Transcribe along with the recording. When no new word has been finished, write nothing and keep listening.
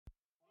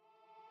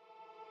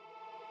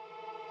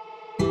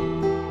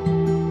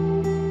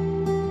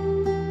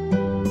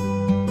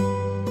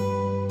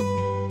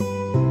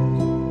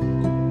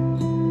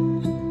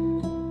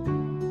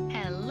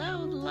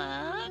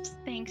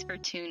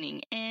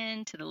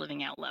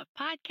Living Out Love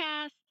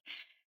podcast.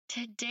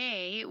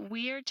 Today,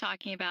 we are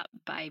talking about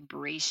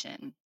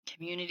vibration,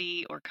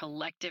 community or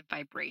collective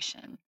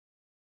vibration.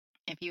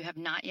 If you have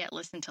not yet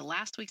listened to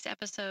last week's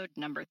episode,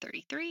 number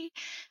 33,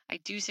 I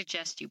do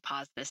suggest you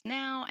pause this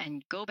now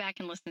and go back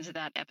and listen to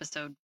that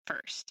episode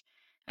first.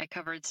 I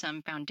covered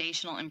some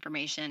foundational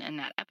information in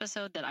that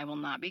episode that I will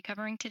not be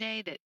covering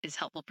today that is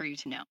helpful for you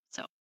to know.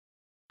 So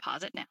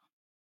pause it now.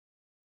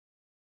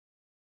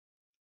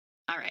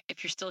 All right,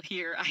 if you're still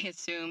here, I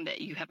assume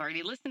that you have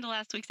already listened to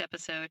last week's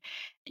episode,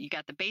 you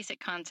got the basic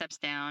concepts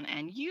down,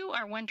 and you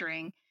are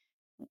wondering,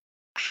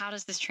 how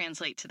does this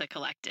translate to the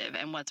collective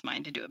and what's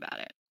mine to do about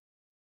it?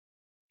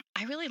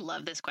 I really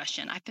love this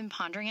question. I've been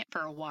pondering it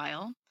for a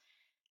while.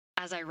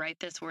 As I write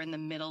this, we're in the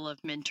middle of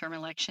midterm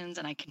elections,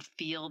 and I can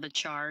feel the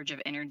charge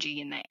of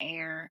energy in the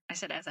air. I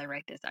said, as I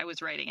write this, I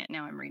was writing it,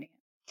 now I'm reading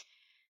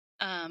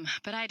it.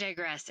 But I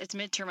digress. It's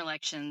midterm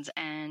elections,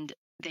 and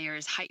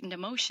there's heightened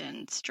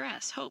emotion,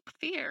 stress, hope,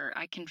 fear.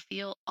 I can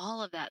feel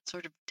all of that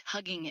sort of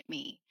tugging at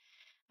me.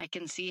 I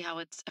can see how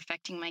it's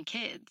affecting my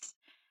kids.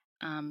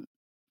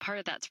 Part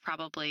of that's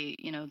probably,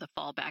 the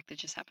fallback that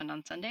just happened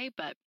on Sunday.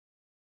 But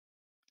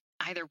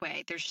either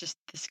way, there's just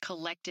this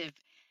collective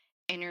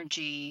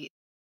energy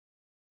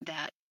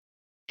that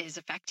is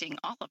affecting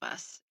all of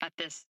us at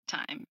this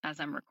time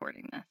as I'm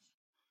recording this.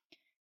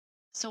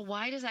 So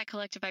why does that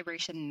collective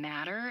vibration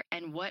matter,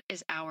 and what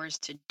is ours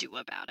to do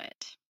about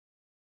it?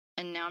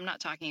 And now I'm not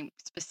talking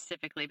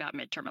specifically about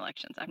midterm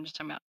elections. I'm just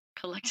talking about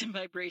collective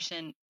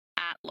vibration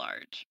at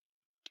large.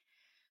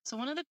 So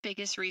one of the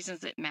biggest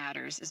reasons it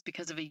matters is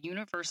because of a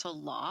universal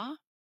law,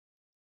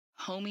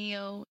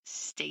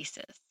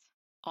 homeostasis.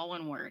 All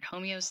one word,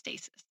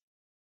 homeostasis.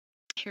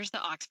 Here's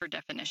the Oxford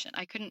definition.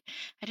 I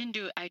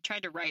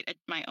tried to write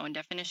my own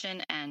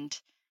definition, and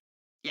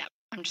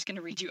I'm just going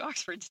to read you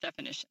Oxford's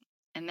definition.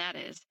 And that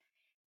is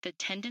the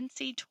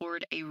tendency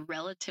toward a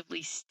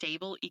relatively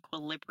stable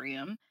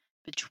equilibrium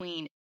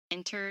between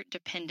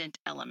interdependent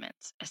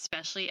elements,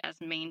 especially as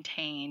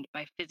maintained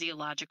by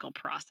physiological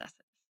processes.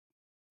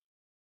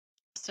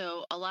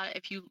 So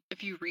if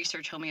you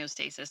research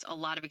homeostasis, a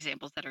lot of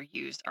examples that are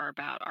used are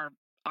about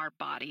our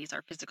bodies,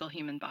 our physical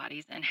human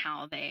bodies, and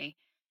how they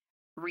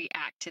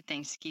react to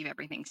things to keep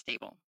everything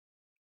stable.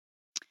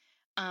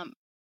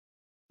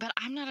 But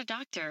I'm not a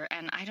doctor,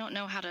 and I don't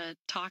know how to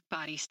talk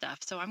body stuff,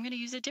 so I'm going to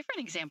use a different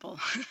example,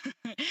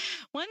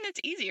 one that's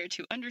easier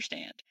to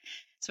understand.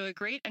 So a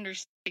great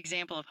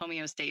example of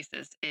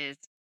homeostasis is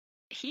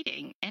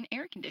heating and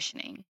air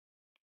conditioning.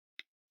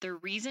 The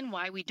reason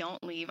why we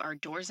don't leave our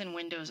doors and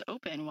windows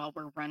open while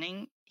we're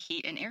running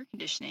heat and air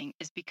conditioning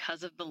is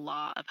because of the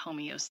law of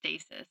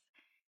homeostasis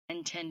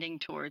and tending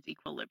towards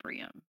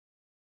equilibrium.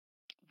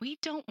 We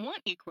don't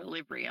want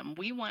equilibrium.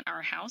 We want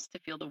our house to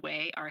feel the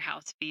way our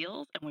house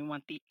feels, and we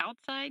want the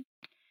outside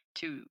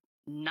to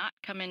not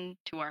come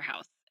into our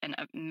house and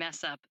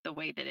mess up the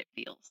way that it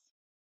feels.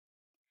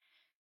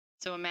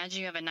 So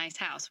imagine you have a nice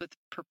house with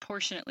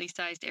proportionately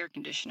sized air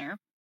conditioner,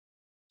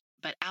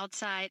 but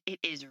outside it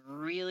is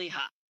really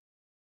hot,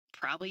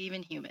 probably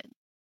even humid.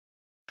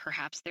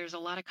 Perhaps there's a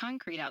lot of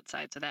concrete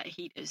outside, so that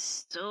heat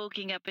is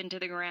soaking up into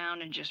the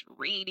ground and just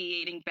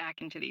radiating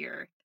back into the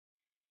earth.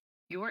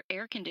 Your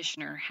air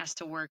conditioner has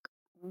to work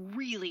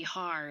really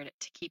hard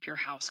to keep your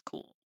house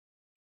cool.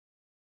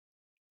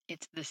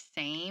 It's the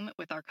same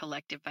with our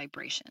collective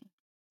vibration.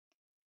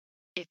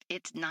 If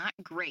it's not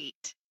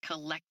great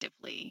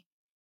collectively,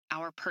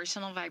 our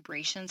personal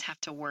vibrations have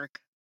to work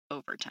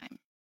overtime.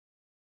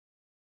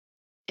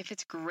 If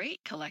it's great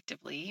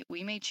collectively,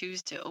 we may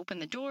choose to open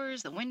the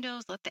doors, the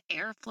windows, let the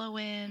air flow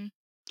in.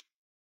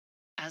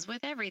 As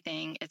with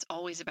everything, it's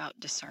always about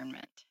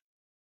discernment.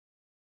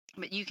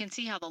 But you can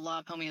see how the law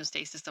of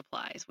homeostasis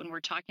applies. When we're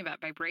talking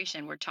about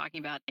vibration, we're talking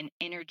about an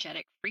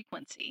energetic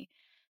frequency.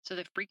 So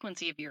the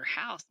frequency of your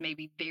house may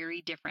be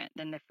very different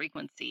than the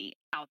frequency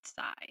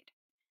outside.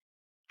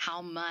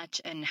 How much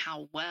and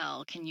how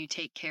well can you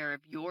take care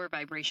of your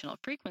vibrational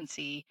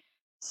frequency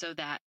so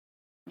that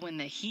when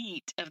the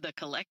heat of the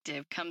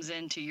collective comes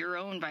into your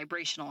own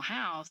vibrational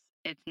house,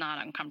 it's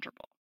not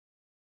uncomfortable?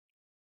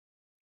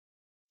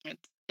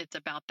 It's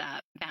about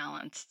that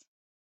balance.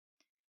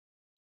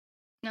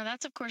 Now,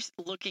 that's, of course,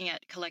 looking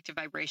at collective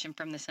vibration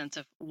from the sense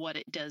of what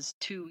it does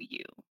to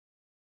you.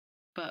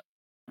 But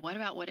what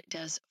about what it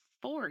does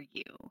for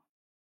you?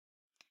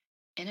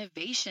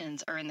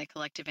 Innovations are in the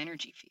collective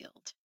energy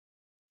field.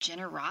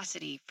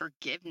 Generosity,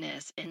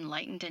 forgiveness,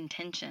 enlightened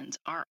intentions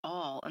are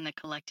all in the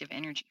collective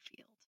energy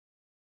field.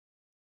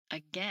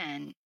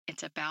 Again,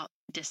 it's about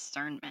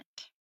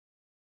discernment.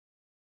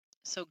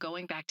 So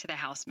going back to the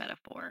house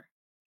metaphor,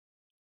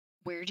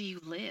 where do you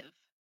live?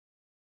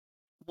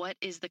 What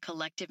is the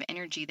collective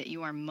energy that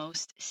you are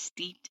most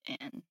steeped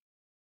in?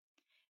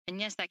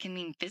 And yes, that can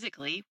mean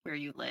physically where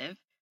you live,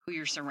 who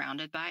you're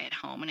surrounded by at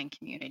home and in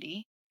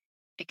community.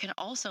 It can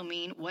also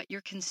mean what you're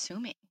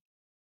consuming.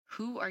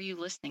 Who are you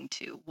listening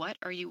to? What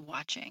are you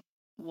watching?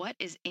 What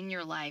is in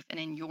your life and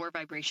in your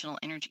vibrational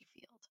energy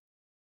field?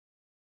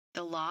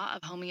 The law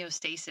of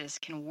homeostasis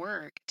can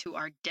work to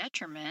our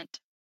detriment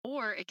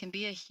or it can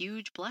be a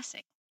huge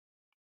blessing.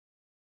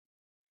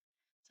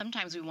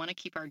 Sometimes we want to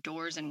keep our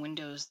doors and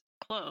windows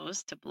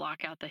closed to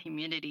block out the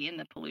humidity and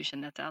the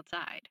pollution that's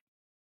outside.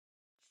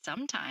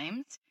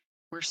 Sometimes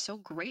we're so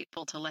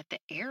grateful to let the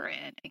air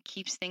in. It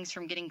keeps things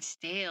from getting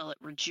stale. It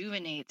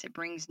rejuvenates. It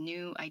brings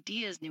new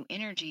ideas, new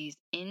energies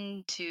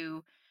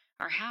into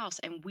our house.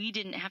 And we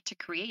didn't have to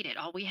create it.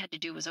 All we had to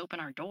do was open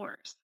our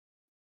doors.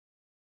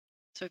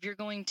 So if you're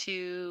going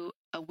to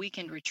a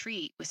weekend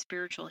retreat with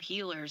spiritual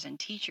healers and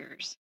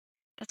teachers,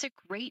 that's a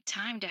great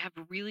time to have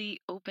a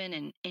really open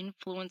and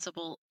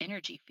influenceable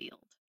energy field.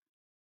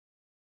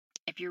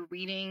 If you're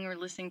reading or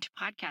listening to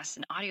podcasts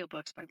and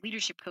audiobooks by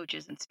leadership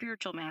coaches and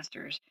spiritual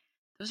masters,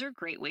 those are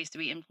great ways to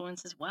be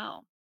influenced as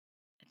well.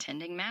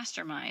 Attending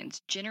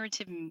masterminds,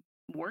 generative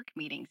work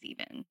meetings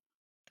even,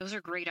 those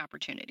are great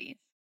opportunities.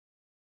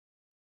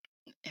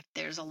 If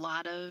there's a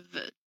lot of,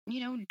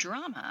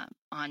 drama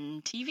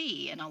on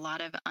TV and a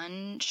lot of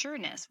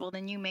unsureness, well,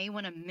 then you may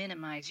want to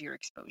minimize your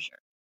exposure.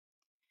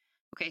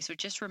 Okay, so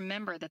just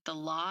remember that the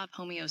law of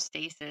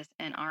homeostasis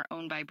and our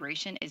own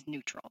vibration is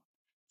neutral.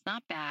 It's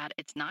not bad.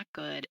 It's not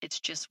good. It's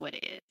just what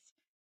it is.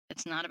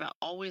 It's not about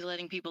always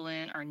letting people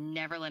in or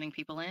never letting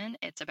people in.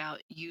 It's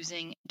about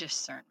using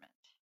discernment.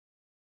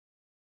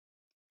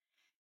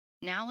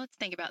 Now let's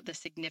think about the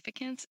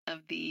significance of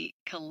the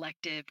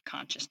collective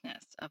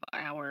consciousness of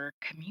our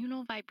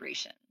communal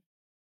vibration.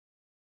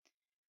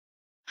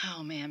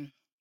 Oh man,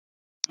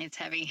 it's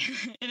heavy.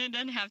 And it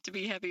doesn't have to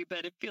be heavy,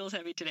 but it feels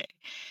heavy today.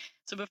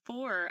 So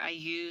before I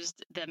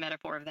used the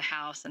metaphor of the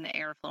house and the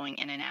air flowing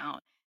in and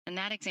out. And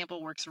that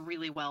example works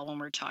really well when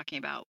we're talking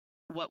about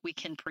what we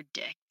can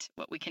predict,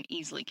 what we can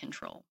easily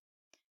control.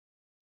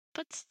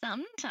 But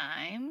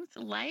sometimes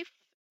life,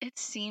 it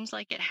seems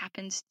like it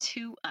happens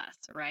to us,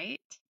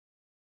 right?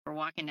 We're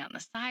walking down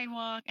the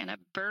sidewalk and a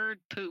bird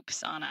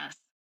poops on us.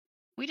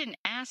 We didn't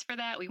ask for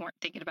that. We weren't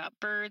thinking about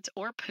birds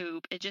or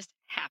poop. It just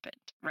happened,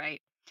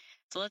 right?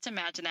 So let's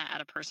imagine that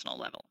at a personal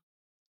level.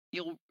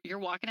 You're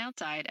walking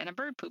outside and a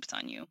bird poops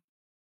on you.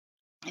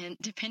 And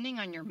depending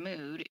on your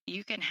mood,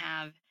 you can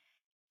have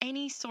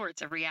any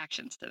sorts of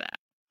reactions to that.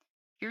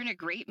 If you're in a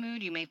great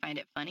mood, you may find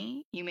it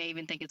funny. You may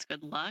even think it's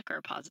good luck or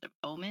a positive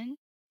omen.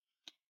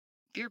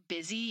 If you're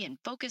busy and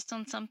focused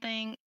on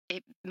something,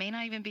 it may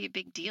not even be a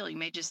big deal. You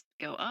may just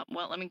go, oh,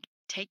 well, let me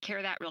take care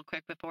of that real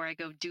quick before I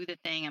go do the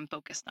thing I'm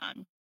focused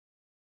on.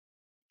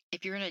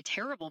 If you're in a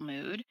terrible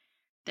mood,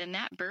 then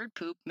that bird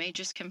poop may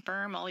just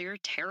confirm all your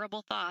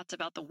terrible thoughts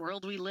about the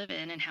world we live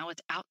in and how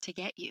it's out to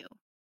get you.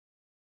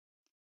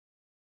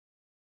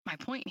 My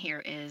point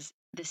here is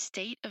the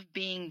state of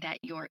being that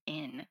you're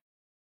in,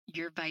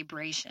 your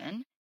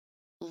vibration,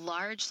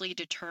 largely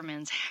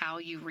determines how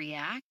you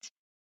react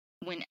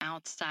when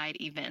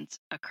outside events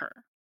occur.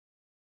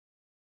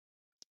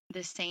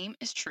 The same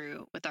is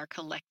true with our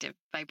collective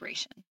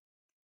vibration.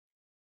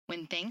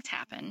 When things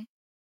happen,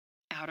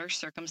 outer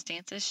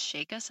circumstances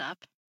shake us up,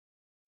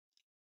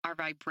 our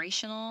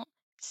vibrational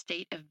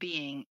state of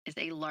being is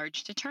a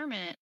large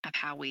determinant of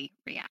how we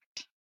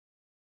react.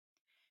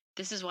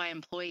 This is why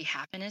employee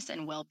happiness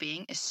and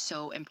well-being is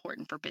so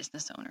important for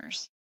business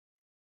owners.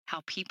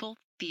 How people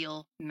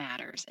feel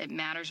matters. It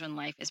matters when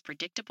life is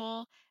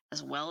predictable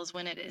as well as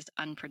when it is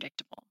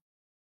unpredictable.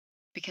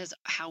 Because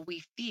how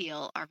we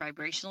feel, our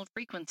vibrational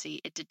frequency,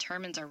 it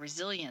determines our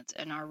resilience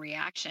and our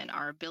reaction,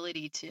 our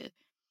ability to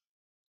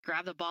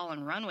grab the ball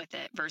and run with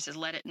it versus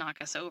let it knock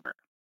us over.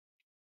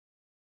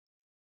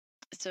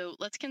 So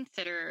let's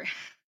consider,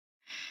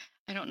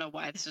 I don't know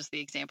why this was the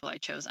example I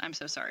chose. I'm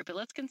so sorry, but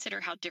let's consider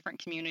how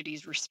different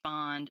communities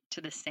respond to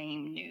the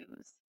same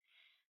news.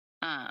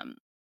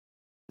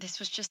 This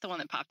was just the one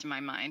that popped in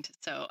my mind.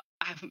 So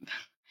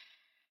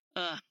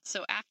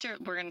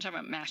we're going to talk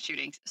about mass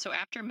shootings. So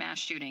after mass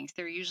shootings,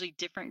 there are usually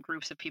different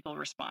groups of people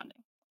responding.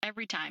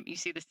 Every time you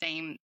see the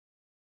same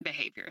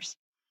behaviors.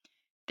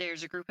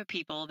 There's a group of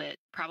people that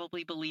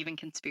probably believe in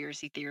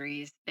conspiracy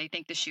theories. They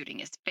think the shooting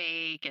is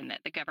fake and that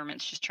the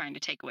government's just trying to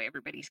take away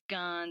everybody's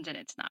guns and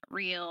it's not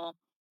real.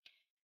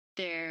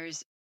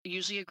 There's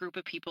usually a group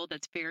of people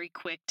that's very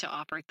quick to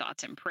offer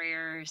thoughts and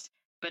prayers.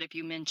 But if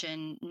you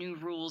mention new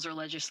rules or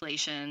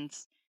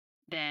legislations,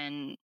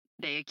 then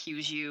they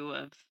accuse you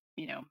of,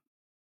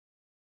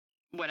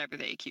 whatever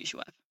they accuse you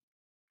of.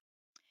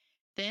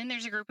 Then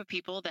there's a group of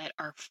people that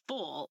are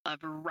full of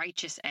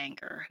righteous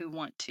anger who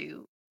want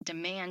to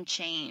demand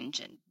change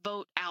and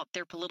vote out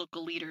their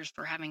political leaders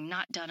for having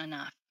not done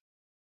enough.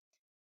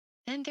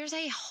 Then there's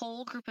a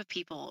whole group of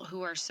people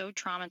who are so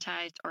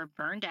traumatized or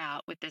burned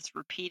out with this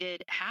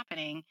repeated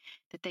happening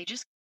that they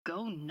just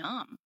go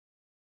numb.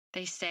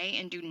 They say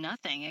and do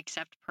nothing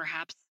except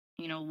perhaps,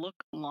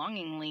 look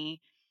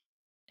longingly,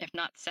 if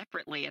not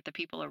separately, at the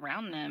people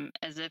around them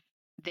as if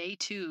they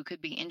too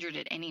could be injured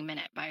at any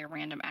minute by a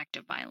random act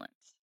of violence.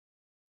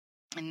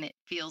 And it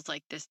feels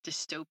like this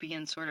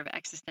dystopian sort of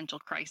existential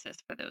crisis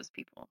for those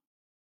people.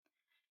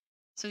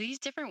 So these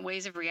different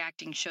ways of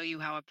reacting show you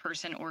how a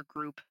person or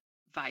group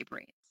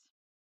vibrates.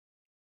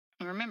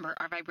 And remember,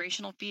 our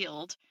vibrational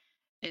field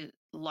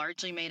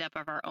largely made up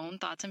of our own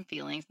thoughts and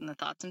feelings and the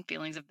thoughts and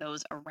feelings of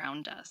those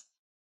around us.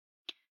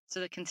 So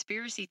the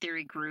conspiracy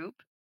theory group,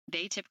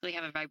 they typically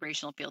have a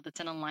vibrational field that's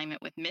in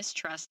alignment with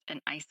mistrust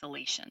and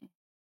isolation.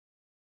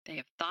 They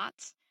have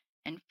thoughts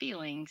and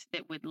feelings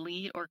that would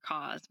lead or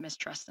cause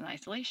mistrust and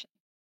isolation.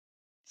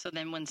 So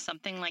then when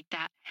something like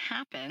that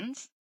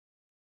happens,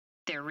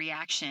 their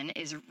reaction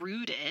is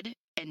rooted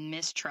in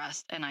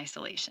mistrust and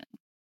isolation.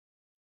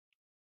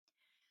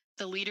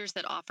 The leaders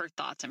that offer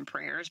thoughts and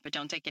prayers but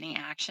don't take any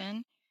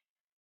action,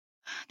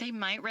 they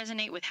might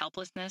resonate with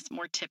helplessness.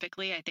 More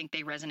typically, I think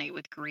they resonate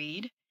with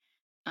greed.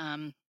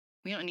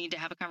 We don't need to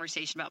have a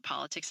conversation about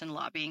politics and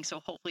lobbying, so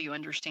hopefully you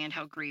understand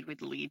how greed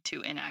would lead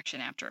to inaction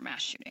after a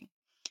mass shooting.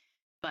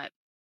 But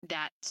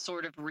that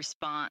sort of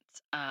response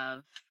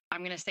of, I'm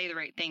going to say the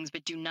right things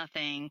but do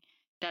nothing,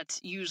 that's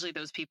usually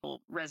those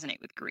people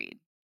resonate with greed.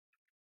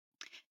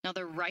 Now,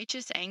 the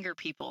righteous anger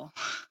people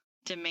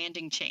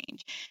demanding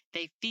change,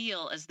 they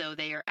feel as though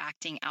they are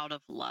acting out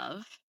of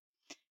love.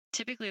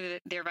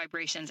 Typically, their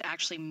vibration is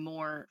actually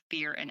more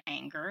fear and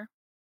anger.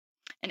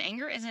 And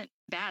anger isn't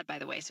bad, by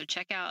the way. So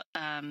check out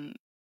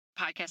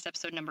podcast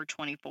episode number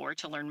 24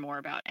 to learn more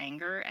about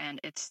anger and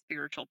its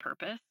spiritual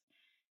purpose.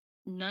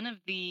 None of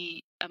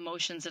the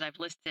emotions that I've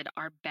listed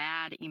are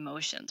bad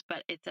emotions,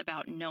 but it's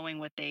about knowing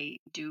what they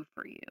do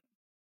for you.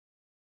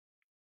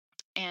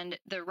 And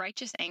the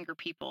righteous anger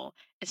people,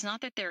 it's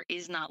not that there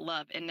is not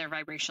love in their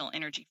vibrational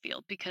energy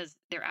field, because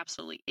there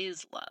absolutely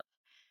is love.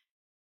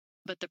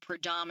 But the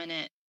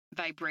predominant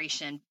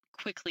vibration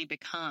quickly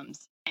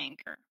becomes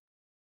anger.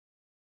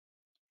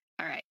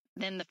 All right.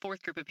 Then the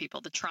fourth group of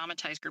people, the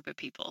traumatized group of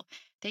people,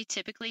 they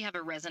typically have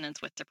a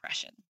resonance with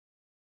depression.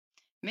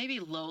 Maybe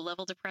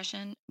low-level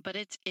depression, but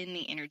it's in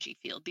the energy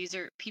field. These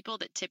are people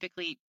that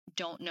typically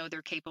don't know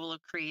they're capable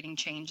of creating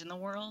change in the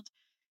world,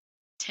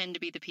 tend to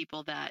be the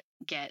people that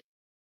get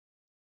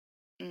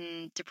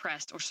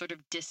depressed or sort of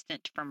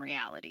distant from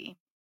reality.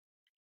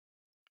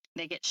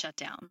 They get shut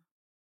down.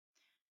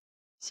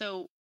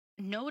 So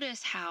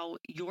notice how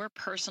your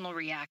personal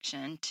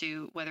reaction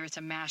to whether it's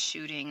a mass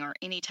shooting or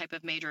any type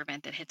of major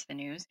event that hits the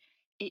news,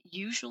 it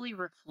usually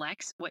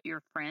reflects what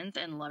your friends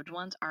and loved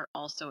ones are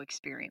also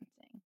experiencing.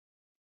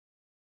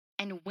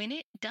 And when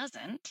it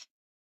doesn't,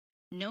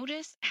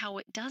 notice how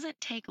it doesn't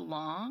take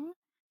long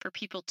for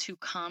people to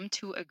come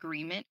to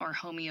agreement or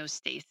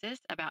homeostasis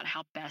about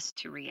how best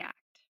to react.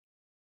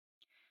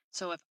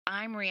 So if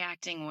I'm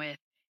reacting with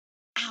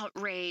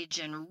outrage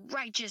and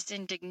righteous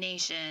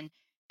indignation,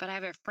 but I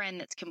have a friend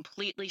that's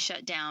completely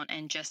shut down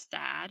and just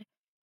sad,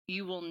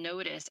 you will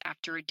notice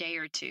after a day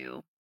or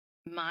two,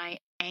 my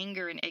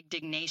anger and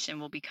indignation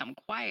will become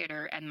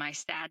quieter and my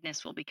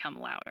sadness will become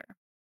louder.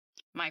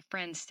 My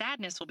friend's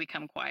sadness will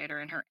become quieter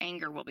and her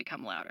anger will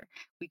become louder.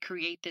 We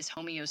create this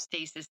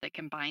homeostasis that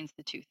combines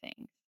the two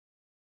things.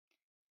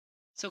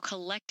 So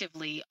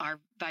collectively, our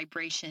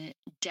vibration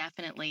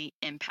definitely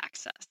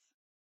impacts us.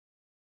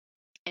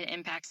 It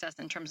impacts us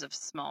in terms of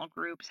small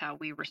groups, how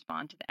we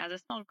respond to as a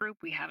small group,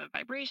 we have a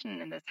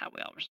vibration and that's how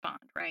we all respond,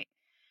 right?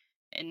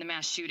 In the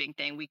mass shooting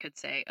thing, we could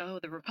say, oh,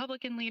 the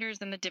Republican leaders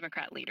and the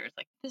Democrat leaders,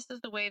 like this is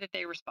the way that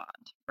they respond,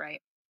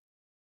 right?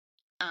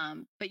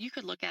 But you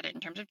could look at it in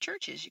terms of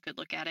churches. You could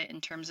look at it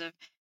in terms of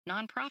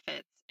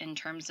nonprofits, in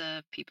terms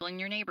of people in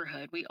your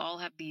neighborhood. We all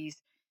have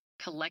these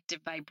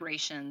collective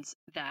vibrations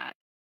that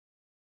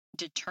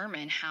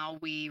determine how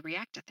we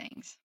react to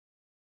things.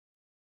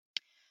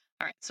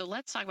 All right, so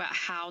let's talk about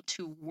how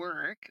to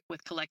work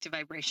with collective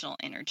vibrational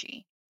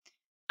energy.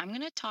 I'm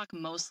going to talk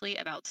mostly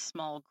about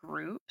small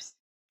groups.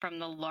 From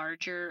the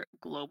larger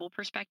global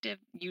perspective,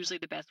 usually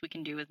the best we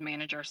can do is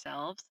manage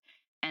ourselves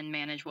and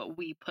manage what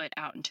we put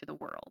out into the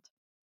world.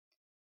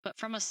 But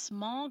from a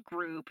small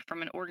group,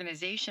 from an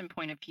organization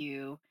point of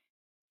view,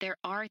 there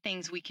are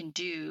things we can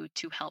do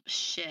to help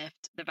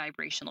shift the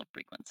vibrational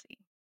frequency.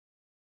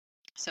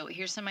 So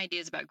here's some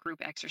ideas about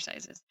group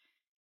exercises.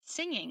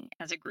 Singing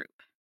as a group,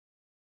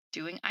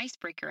 doing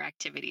icebreaker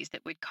activities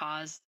that would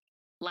cause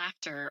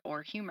laughter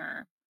or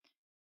humor,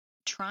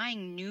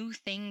 trying new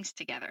things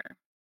together,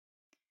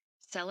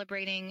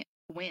 celebrating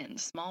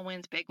wins, small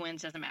wins, big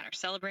wins, doesn't matter.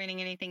 Celebrating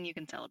anything you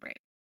can celebrate.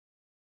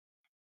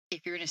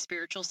 If you're in a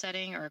spiritual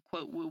setting or a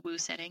quote woo-woo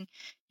setting,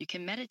 you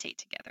can meditate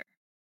together,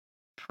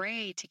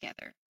 pray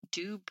together,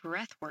 do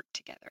breath work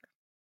together.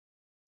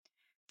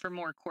 For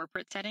more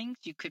corporate settings,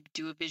 you could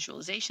do a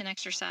visualization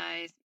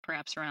exercise,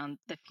 perhaps around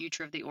the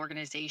future of the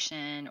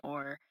organization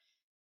or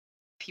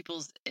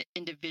people's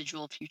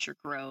individual future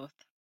growth.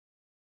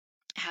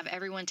 Have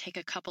everyone take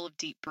a couple of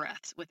deep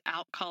breaths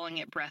without calling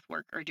it breath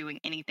work or doing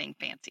anything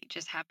fancy.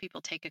 Just have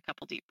people take a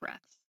couple deep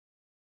breaths.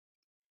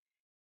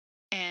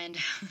 And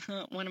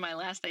one of my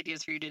last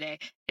ideas for you today,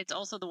 it's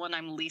also the one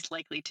I'm least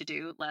likely to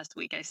do. Last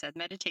week I said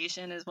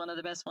meditation is one of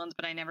the best ones,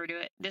 but I never do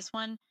it. This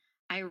one,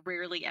 I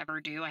rarely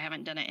ever do. I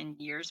haven't done it in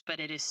years, but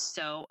it is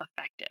so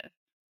effective.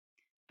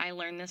 I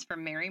learned this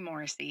from Mary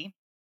Morrissey.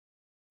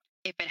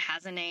 If it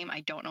has a name,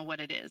 I don't know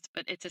what it is,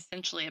 but it's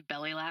essentially a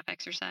belly laugh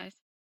exercise.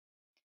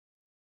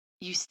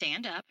 You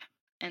stand up,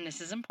 and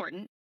this is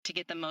important. to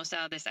get the most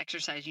out of this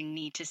exercise, you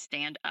need to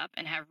stand up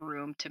and have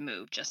room to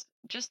move just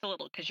a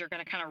little, because you're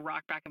going to kind of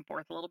rock back and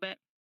forth a little bit.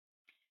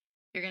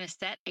 You're going to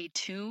set a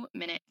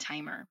 2-minute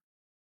timer.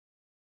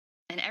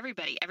 And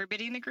everybody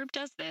in the group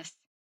does this,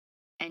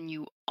 and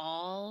you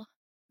all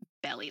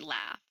belly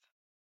laugh.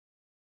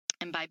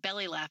 And by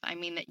belly laugh, I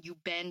mean that you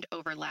bend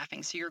over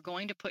laughing. So you're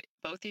going to put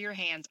both of your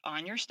hands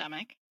on your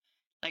stomach,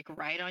 like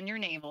right on your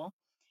navel,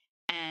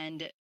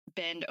 and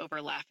bend over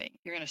laughing.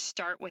 You're going to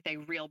start with a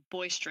real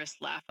boisterous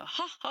laugh, a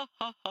ha, ha,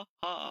 ha, ha,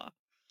 ha,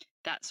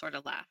 that sort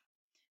of laugh.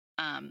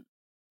 I'm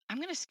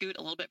going to scoot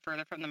a little bit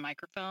further from the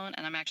microphone,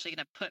 and I'm actually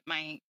going to put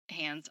my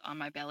hands on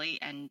my belly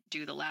and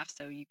do the laugh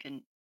so you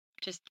can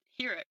just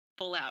hear it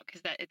full out,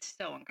 because it's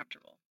so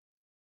uncomfortable.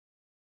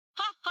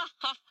 Ha, ha,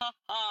 ha, ha,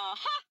 ha,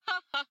 ha,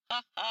 ha,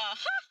 ha, ha,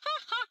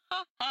 ha,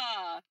 ha,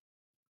 ha.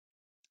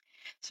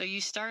 So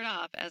you start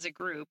off as a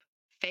group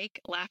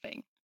fake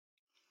laughing.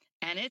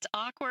 And it's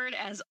awkward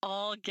as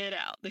all get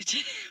out, which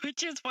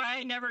is why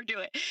I never do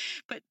it.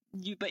 But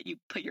you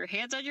put your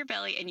hands on your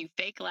belly and you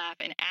fake laugh.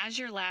 And as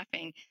you're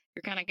laughing,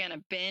 you're kind of going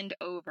to bend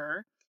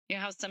over. You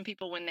know how some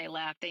people, when they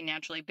laugh, they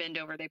naturally bend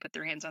over. They put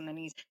their hands on their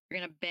knees. You're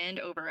going to bend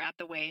over at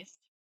the waist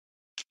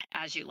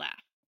as you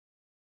laugh.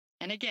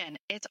 And again,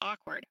 it's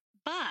awkward,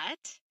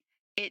 but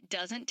it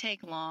doesn't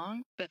take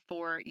long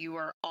before you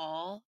are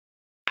all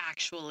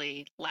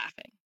actually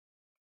laughing.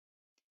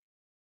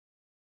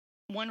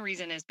 One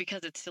reason is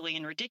because it's silly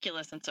and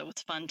ridiculous, and so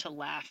it's fun to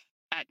laugh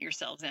at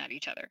yourselves and at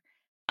each other.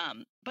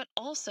 But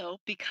also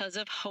because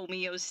of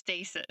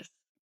homeostasis.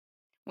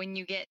 When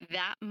you get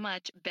that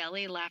much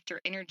belly laughter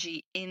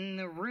energy in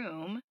the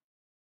room,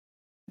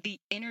 the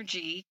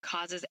energy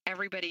causes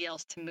everybody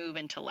else to move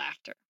into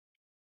laughter.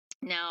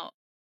 Now,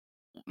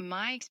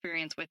 my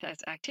experience with this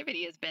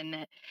activity has been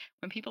that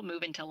when people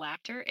move into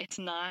laughter, it's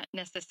not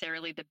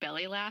necessarily the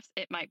belly laughs,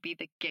 it might be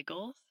the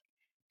giggles.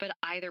 But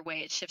either way,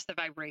 it shifts the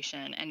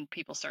vibration and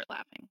people start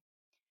laughing.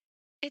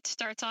 It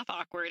starts off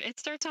awkward. It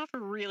starts off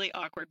really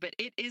awkward, but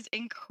it is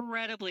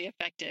incredibly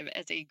effective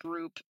as a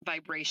group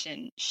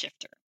vibration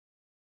shifter.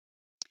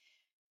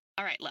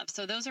 All right, love.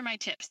 So those are my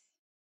tips.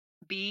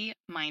 Be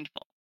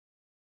mindful.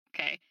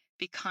 Okay.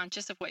 Be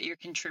conscious of what you're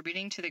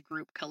contributing to the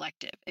group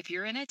collective. If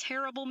you're in a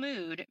terrible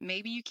mood,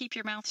 maybe you keep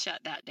your mouth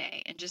shut that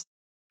day and just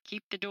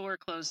keep the door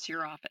closed to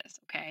your office.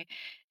 Okay.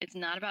 It's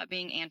not about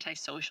being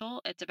antisocial.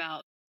 It's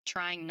about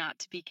trying not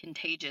to be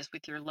contagious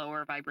with your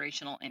lower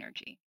vibrational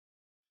energy.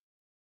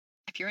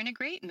 If you're in a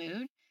great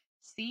mood,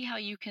 see how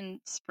you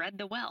can spread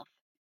the wealth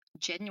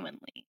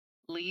genuinely.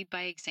 Lead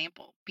by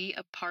example. Be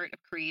a part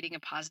of creating a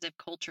positive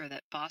culture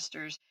that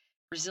fosters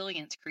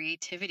resilience,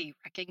 creativity,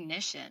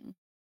 recognition.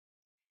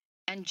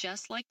 And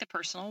just like the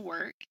personal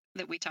work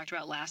that we talked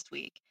about last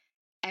week,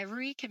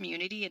 every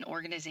community and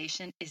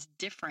organization is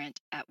different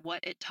at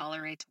what it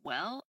tolerates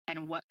well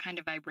and what kind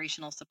of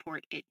vibrational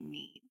support it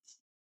needs.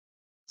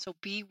 So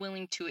be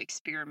willing to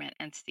experiment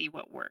and see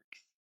what works.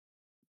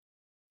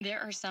 There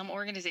are some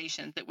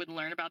organizations that would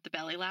learn about the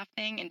belly laugh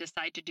thing and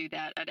decide to do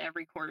that at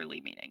every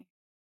quarterly meeting.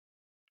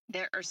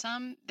 There are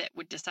some that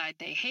would decide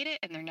they hate it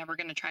and they're never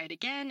going to try it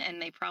again,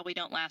 and they probably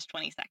don't last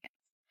 20 seconds.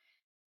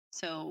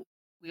 So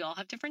we all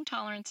have different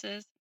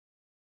tolerances.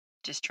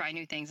 Just try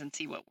new things and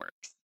see what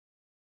works.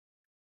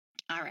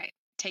 All right.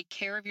 Take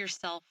care of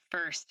yourself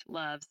first,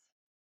 loves.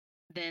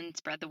 Then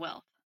spread the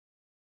wealth.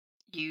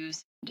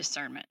 Use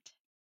discernment.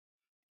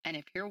 And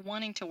if you're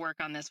wanting to work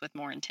on this with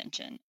more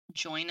intention,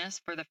 join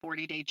us for the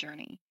 40-day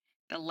journey.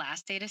 The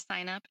last day to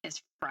sign up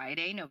is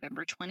Friday,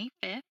 November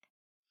 25th.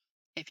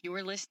 If you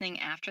are listening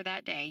after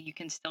that day, you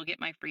can still get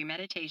my free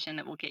meditation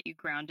that will get you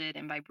grounded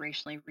and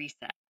vibrationally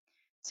reset.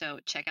 So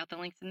check out the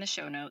links in the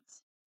show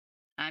notes.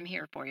 I'm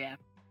here for you.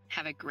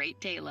 Have a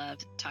great day,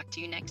 loves. Talk to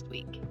you next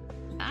week.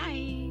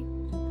 Bye.